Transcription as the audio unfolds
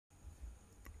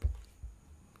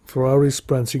Ferrari's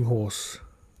Prancing Horse.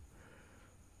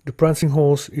 The Prancing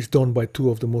Horse is drawn by two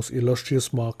of the most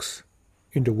illustrious marks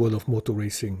in the world of motor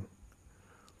racing.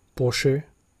 Porsche,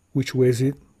 which wears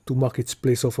it to mark its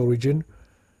place of origin,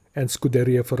 and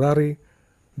Scuderia Ferrari,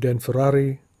 then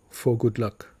Ferrari for good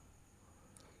luck.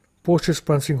 Porsche's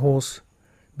Prancing Horse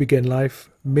began life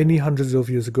many hundreds of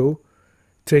years ago,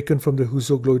 taken from the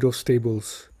Huso-Gloidorf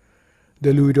stables.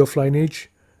 The Luidorf lineage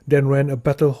then ran a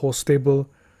battle horse stable,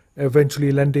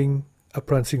 eventually landing a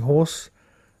prancing horse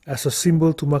as a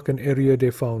symbol to mark an area they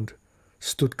found,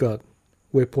 Stuttgart,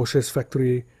 where Porsche's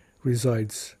factory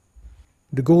resides.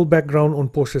 The gold background on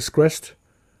Porsche's crest,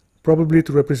 probably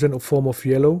to represent a form of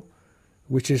yellow,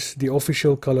 which is the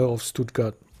official color of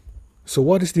Stuttgart. So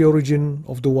what is the origin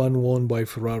of the one worn by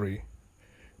Ferrari?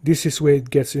 This is where it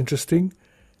gets interesting,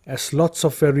 as lots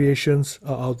of variations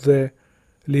are out there,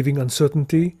 leaving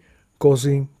uncertainty,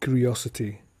 causing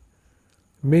curiosity.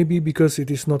 Maybe because it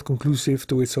is not conclusive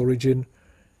to its origin,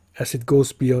 as it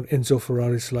goes beyond Enzo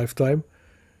Ferrari's lifetime,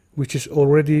 which is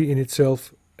already in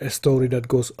itself a story that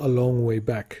goes a long way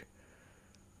back.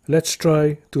 Let's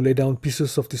try to lay down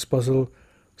pieces of this puzzle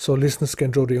so listeners can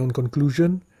draw their own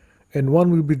conclusion, and one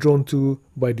will be drawn to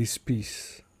by this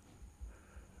piece.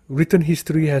 Written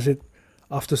history has it,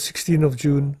 after 16th of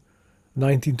June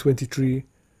 1923,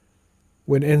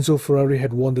 when Enzo Ferrari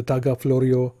had won the Targa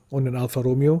Florio on an Alfa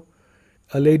Romeo,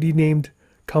 a lady named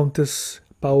Countess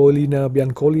Paolina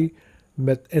Biancoli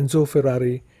met Enzo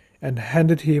Ferrari and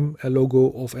handed him a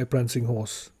logo of a prancing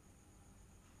horse.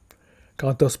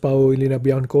 Countess Paolina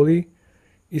Biancoli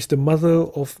is the mother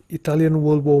of Italian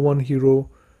World War I hero,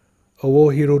 a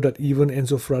war hero that even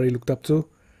Enzo Ferrari looked up to,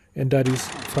 and that is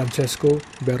Francesco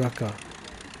Baracca.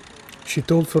 She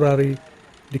told Ferrari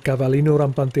the cavallino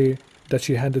rampante that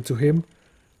she handed to him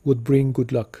would bring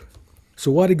good luck. So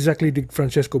what exactly did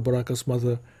Francesco Baracca's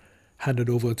mother handed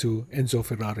over to Enzo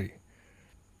Ferrari?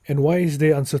 And why is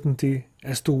there uncertainty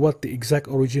as to what the exact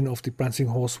origin of the prancing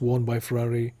horse worn by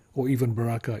Ferrari or even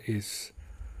Baracca is?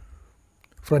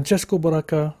 Francesco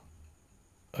Baracca,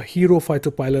 a hero fighter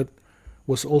pilot,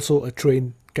 was also a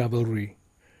trained cavalry.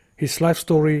 His life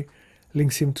story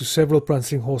links him to several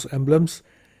prancing horse emblems,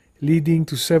 leading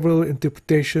to several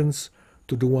interpretations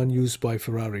to the one used by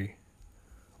Ferrari.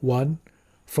 One,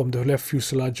 from the left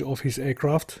fuselage of his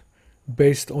aircraft,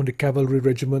 based on the cavalry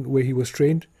regiment where he was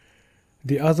trained,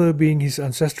 the other being his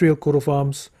ancestral coat of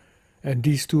arms, and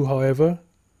these two, however,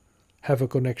 have a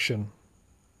connection.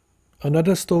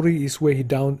 Another story is where he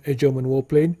downed a German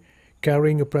warplane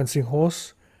carrying a prancing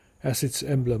horse as its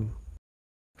emblem.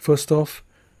 First off,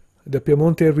 the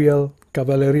Piemonte Real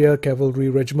Cavalleria Cavalry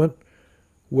Regiment,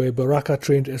 where Baracca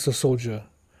trained as a soldier.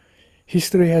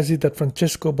 History has it that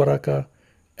Francesco Baracca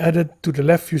added to the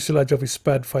left fuselage of his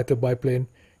Spad fighter biplane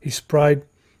his pride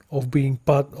of being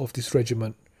part of this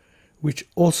regiment, which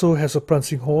also has a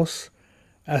prancing horse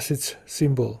as its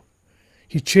symbol.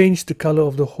 He changed the color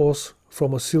of the horse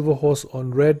from a silver horse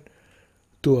on red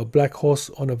to a black horse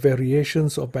on a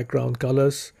variations of background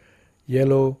colors,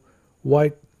 yellow,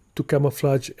 white to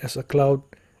camouflage as a cloud,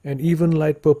 and even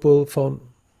light purple found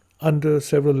under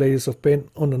several layers of paint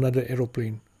on another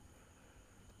aeroplane.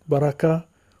 Baracca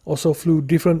also flew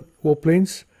different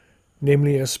warplanes,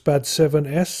 namely a Spad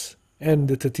 7S and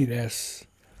the 13S.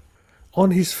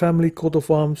 On his family coat of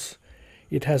arms,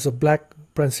 it has a black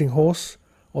prancing horse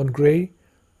on grey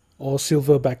or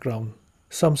silver background.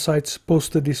 Some sites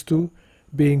posted these two,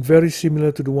 being very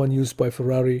similar to the one used by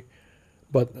Ferrari,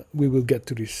 but we will get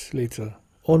to this later.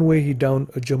 On where he downed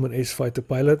a German ace fighter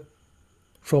pilot.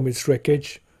 From its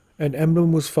wreckage, an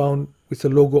emblem was found with the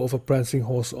logo of a prancing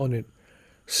horse on it,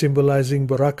 symbolizing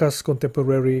Baracca's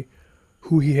contemporary,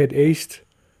 who he had aced,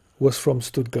 was from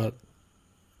Stuttgart.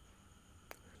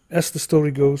 As the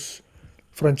story goes,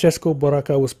 Francesco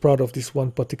Baracca was proud of this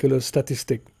one particular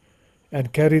statistic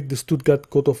and carried the Stuttgart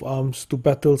coat of arms to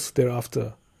battles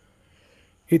thereafter.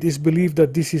 It is believed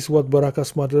that this is what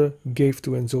Baracca's mother gave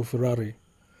to Enzo Ferrari.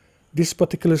 This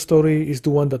particular story is the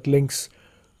one that links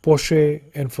Porsche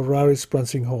and Ferrari's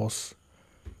prancing horse.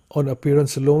 On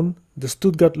appearance alone, the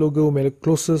Stuttgart logo may look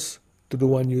closest to the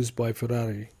one used by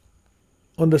Ferrari.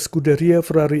 On the Scuderia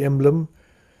Ferrari emblem,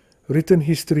 written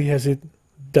history has it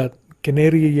that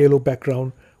canary yellow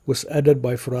background was added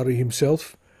by Ferrari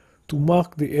himself to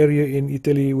mark the area in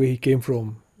Italy where he came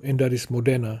from, and that is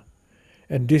Modena,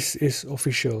 and this is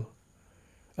official.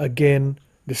 Again,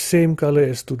 the same color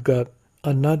as Stuttgart,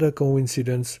 another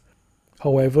coincidence.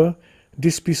 However,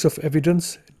 this piece of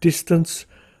evidence distanced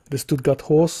the Stuttgart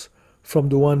horse from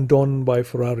the one donned by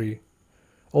Ferrari,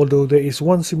 although there is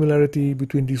one similarity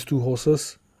between these two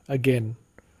horses, again,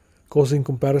 causing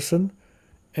comparison,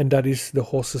 and that is the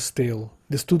horse's tail.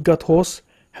 The Stuttgart horse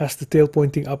has the tail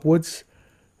pointing upwards,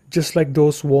 just like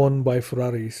those worn by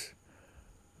Ferraris.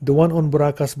 The one on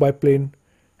Baracca's biplane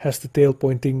has the tail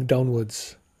pointing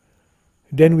downwards.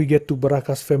 Then we get to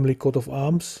Baracca's family coat of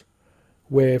arms,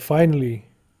 where finally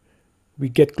we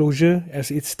get closure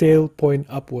as its tail point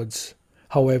upwards.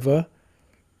 However,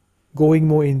 going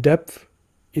more in depth,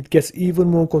 it gets even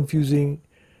more confusing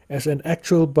as an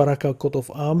actual Baracca coat of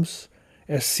arms,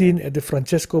 as seen at the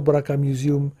Francesco Baracca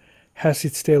Museum, has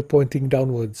its tail pointing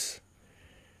downwards.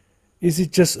 Is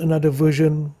it just another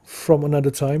version from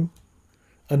another time?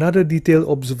 Another detailed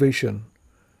observation.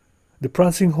 The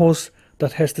prancing horse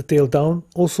that has the tail down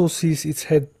also sees its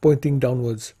head pointing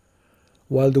downwards,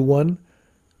 while the one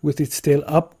with its tail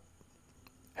up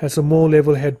has a more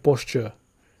level head posture,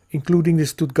 including the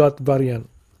Stuttgart variant.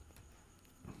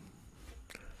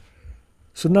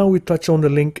 So now we touch on the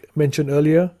link mentioned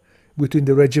earlier between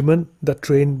the regiment that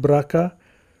trained Baracca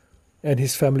and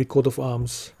his family coat of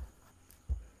arms.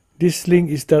 This link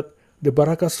is that the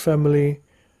Baracca's family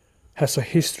has a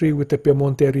history with the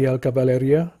Piemonte Real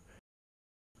Cavalleria,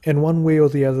 and one way or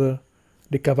the other,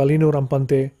 the Cavallino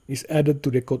Rampante is added to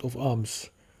the coat of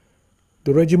arms.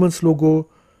 The regiment's logo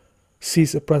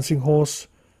sees a prancing horse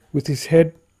with his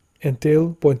head and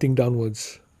tail pointing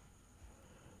downwards.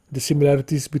 The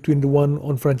similarities between the one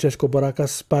on Francesco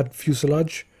Baracca's pad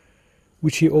fuselage,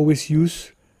 which he always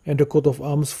used, and the coat of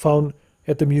arms found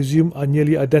at the museum are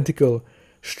nearly identical,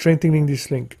 strengthening this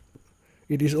link.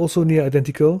 It is also near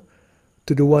identical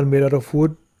to the one made out of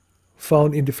wood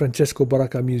found in the Francesco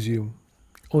Baracca Museum.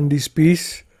 On this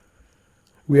piece,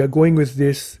 we are going with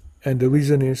this, and the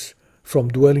reason is from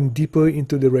dwelling deeper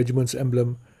into the regiment's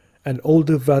emblem, an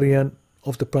older variant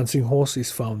of the prancing horse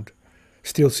is found,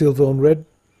 still silver on red.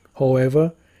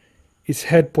 However, its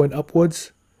head point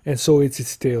upwards, and so is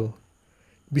its tail.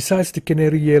 Besides the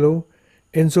canary yellow,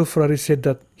 Enzo Ferrari said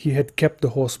that he had kept the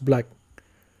horse black,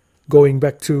 going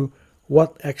back to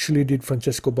what actually did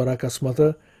Francesco Baracca's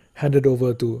mother handed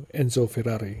over to Enzo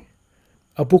Ferrari.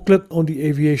 A booklet on the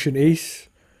aviation ace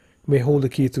may hold the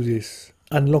key to this,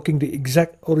 unlocking the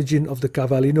exact origin of the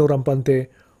Cavallino Rampante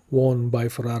worn by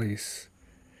Ferraris.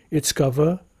 Its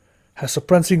cover has a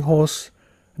prancing horse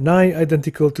nigh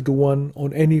identical to the one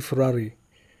on any Ferrari.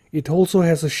 It also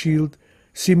has a shield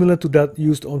similar to that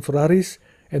used on Ferraris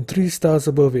and 3 stars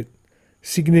above it,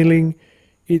 signaling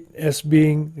it as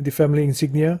being the family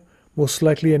insignia, most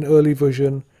likely an early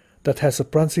version that has a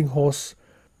prancing horse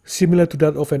similar to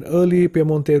that of an early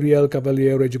Piemonte Real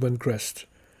Cavalier Regiment crest,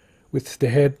 with the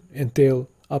head and tail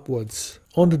upwards.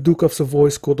 On the Duke of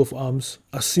Savoy's coat of arms,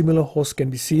 a similar horse can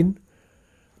be seen,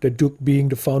 the Duke being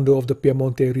the founder of the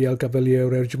Piemonte Real Cavalier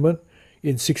Regiment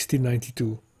in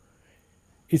 1692.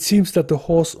 It seems that the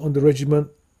horse on the regiment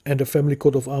and the family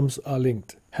coat of arms are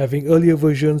linked, having earlier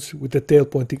versions with the tail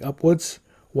pointing upwards,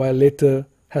 while later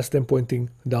has them pointing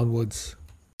downwards.